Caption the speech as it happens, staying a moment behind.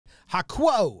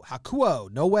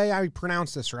Hakuo. No way I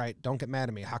pronounce this right. Don't get mad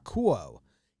at me. Hakuo.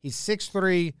 He's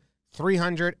 6'3",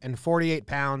 348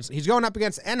 pounds. He's going up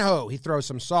against Enho. He throws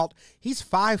some salt. He's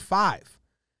 5'5".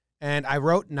 And I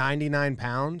wrote 99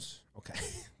 pounds. Okay.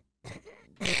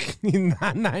 He's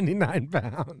not 99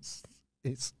 pounds.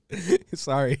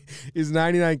 Sorry. He's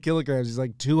 99 kilograms. He's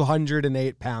like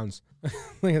 208 pounds.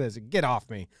 Look at this. Get off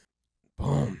me.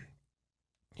 Boom.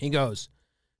 He goes,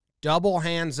 double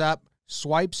hands up,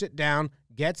 swipes it down,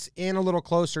 gets in a little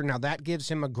closer. Now that gives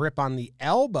him a grip on the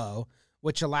elbow,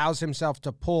 which allows himself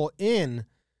to pull in.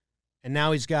 And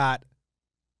now he's got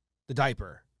the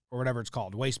diaper or whatever it's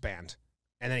called, waistband.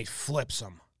 And then he flips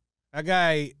him. That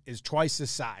guy is twice his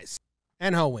size.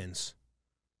 Enho wins.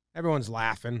 Everyone's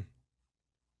laughing,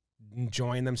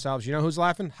 enjoying themselves. You know who's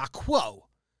laughing? Hakuo.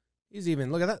 He's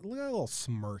even, look at that little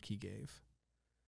smirk he gave.